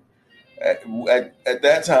community. And at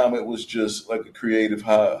that time, it was just like a creative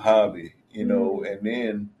hobby, and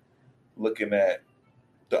then looking at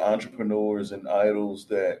the entrepreneurs and idols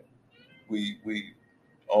that we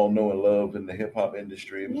all know and love in the hip hop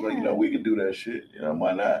industry. It was like, Yeah. we can do that shit.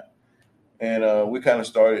 Why not? And we kind of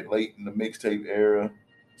started late in the mixtape era,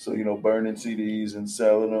 so burning CDs and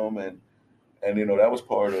selling them, and that was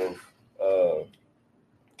part of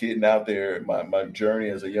getting out there. My journey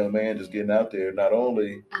as a young man, just getting out there. Not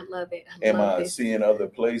only I love it. I am love I this. seeing other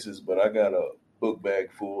places, but I got a book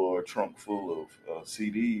bag full or a trunk full of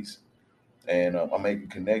CDs, and I'm making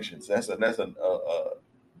connections. That's a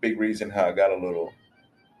big reason how I got a little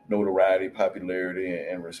notoriety, popularity,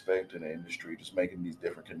 and respect in the industry. Just making these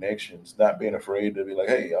different connections, not being afraid to be like,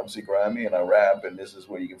 "Hey, I'm C-Grimey and I rap, and this is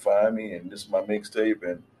where you can find me, and this is my mixtape,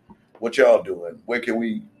 and what y'all doing? Where can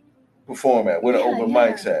we perform at? Where the Yeah, open yeah.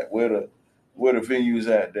 mics at? Where the venues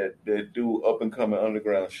at that do up and coming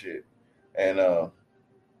underground shit?" And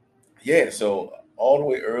yeah, so all the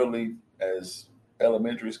way early as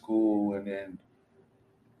elementary school, and then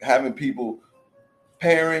having people,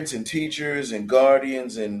 parents and teachers and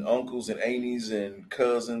guardians and uncles and aunties and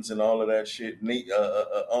cousins and all of that shit,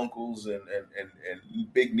 uncles and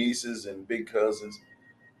big nieces and big cousins,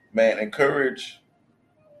 man, encourage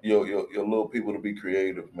your little people to be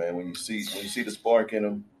creative, man. When you see the spark in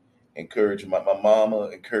them, encourage them. My mama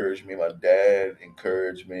encouraged me, my dad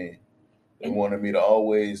encouraged me. They And wanted me to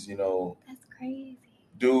always, that's crazy.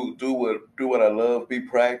 do what I love, be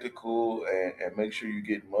practical, and make sure you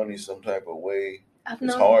get money some type of way. I've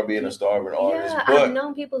It's known hard being a starving artist, yeah, I've but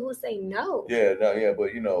known people who say no. yeah, no, yeah,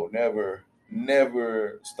 but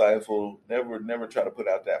never stifle, never try to put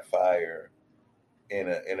out that fire in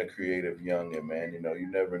a creative youngin, man.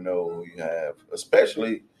 You never know who you have,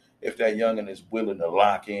 especially if that youngin is willing to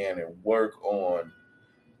lock in and work on,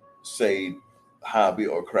 say, hobby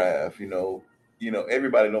or craft.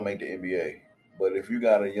 Everybody don't make the NBA, but if you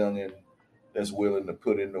got a youngin that's willing to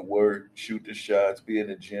put in the work, shoot the shots, be in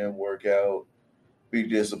the gym, work out, be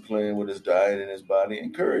disciplined with his diet and his body,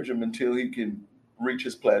 encourage him until he can reach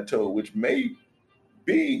his plateau, which may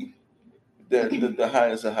be the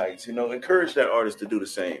highest of heights. Encourage that artist to do the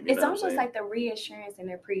same. It's almost like the reassurance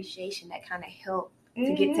and appreciation that kind of help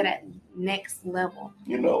to get to that next level.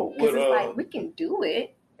 Because it's like we can do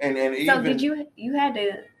it. And So even did you had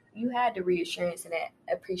the reassurance and that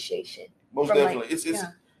appreciation? most from, definitely, like, it's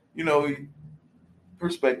yeah.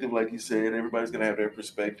 Perspective, like you said. Everybody's gonna have their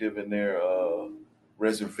perspective and their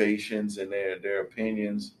reservations and their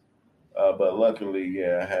opinions. But luckily,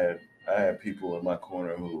 yeah, I had people in my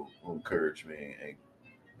corner who encouraged me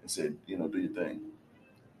and said, do your thing.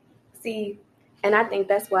 See, and I think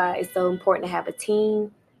that's why it's so important to have a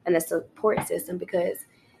team and a support system, because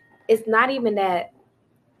it's not even that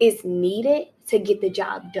it's needed to get the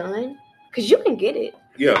job done, because you can get it.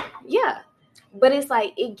 Yeah. Yeah. But it's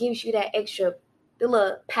like it gives you that extra, the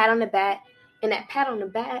little pat on the back, and that pat on the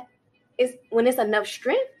back is when it's enough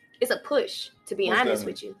strength, it's a push, to be Most honest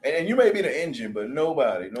definitely. with you. And you may be the engine, but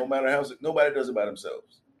nobody, no matter how, nobody does it by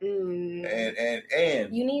themselves.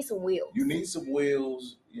 And You need some wheels. you need some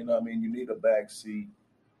wheels. You need a back seat.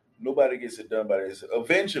 Nobody gets it done by themselves.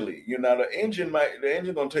 Eventually, the engine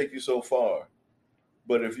gonna take you so far.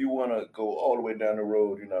 But if you want to go all the way down the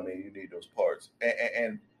road, you need those parts.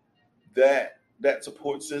 And that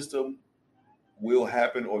support system will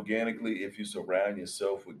happen organically if you surround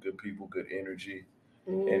yourself with good people, good energy,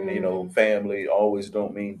 And family always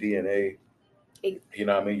don't mean DNA. It-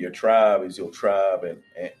 Your tribe is your tribe,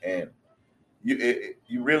 and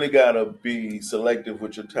you really gotta be selective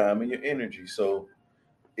with your time and your energy. So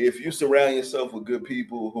if you surround yourself with good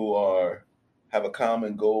people who have a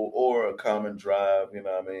common goal or a common drive,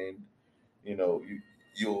 you know, you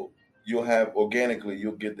you'll you'll have organically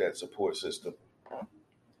you'll get that support system.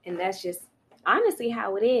 and that's just honestly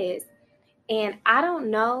how it is. And I don't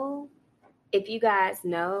know if you guys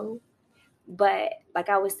know, but like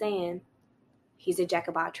I was saying, he's a jack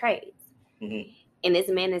of all trades. Mm-hmm. And this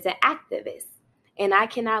man is an activist. And I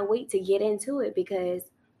cannot wait to get into it because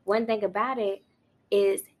one thing about it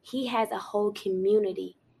is he has a whole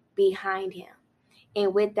community behind him.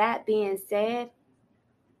 And with that being said,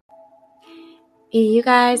 you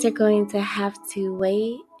guys are going to have to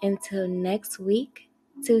wait until next week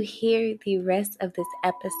to hear the rest of this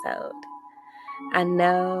episode. I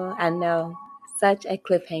know, such a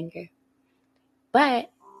cliffhanger.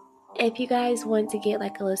 But if you guys want to get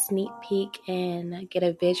like a little sneak peek and get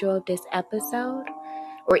a visual of this episode,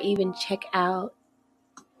 or even check out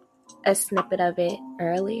a snippet of it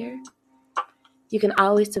earlier, you can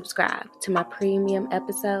always subscribe to my premium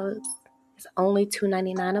episodes. It's only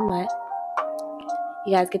 $2.99 a month.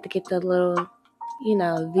 You guys get to get the little,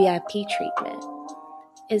 VIP treatment.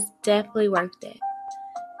 It's definitely worth it.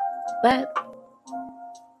 But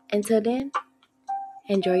until then,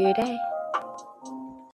 enjoy your day.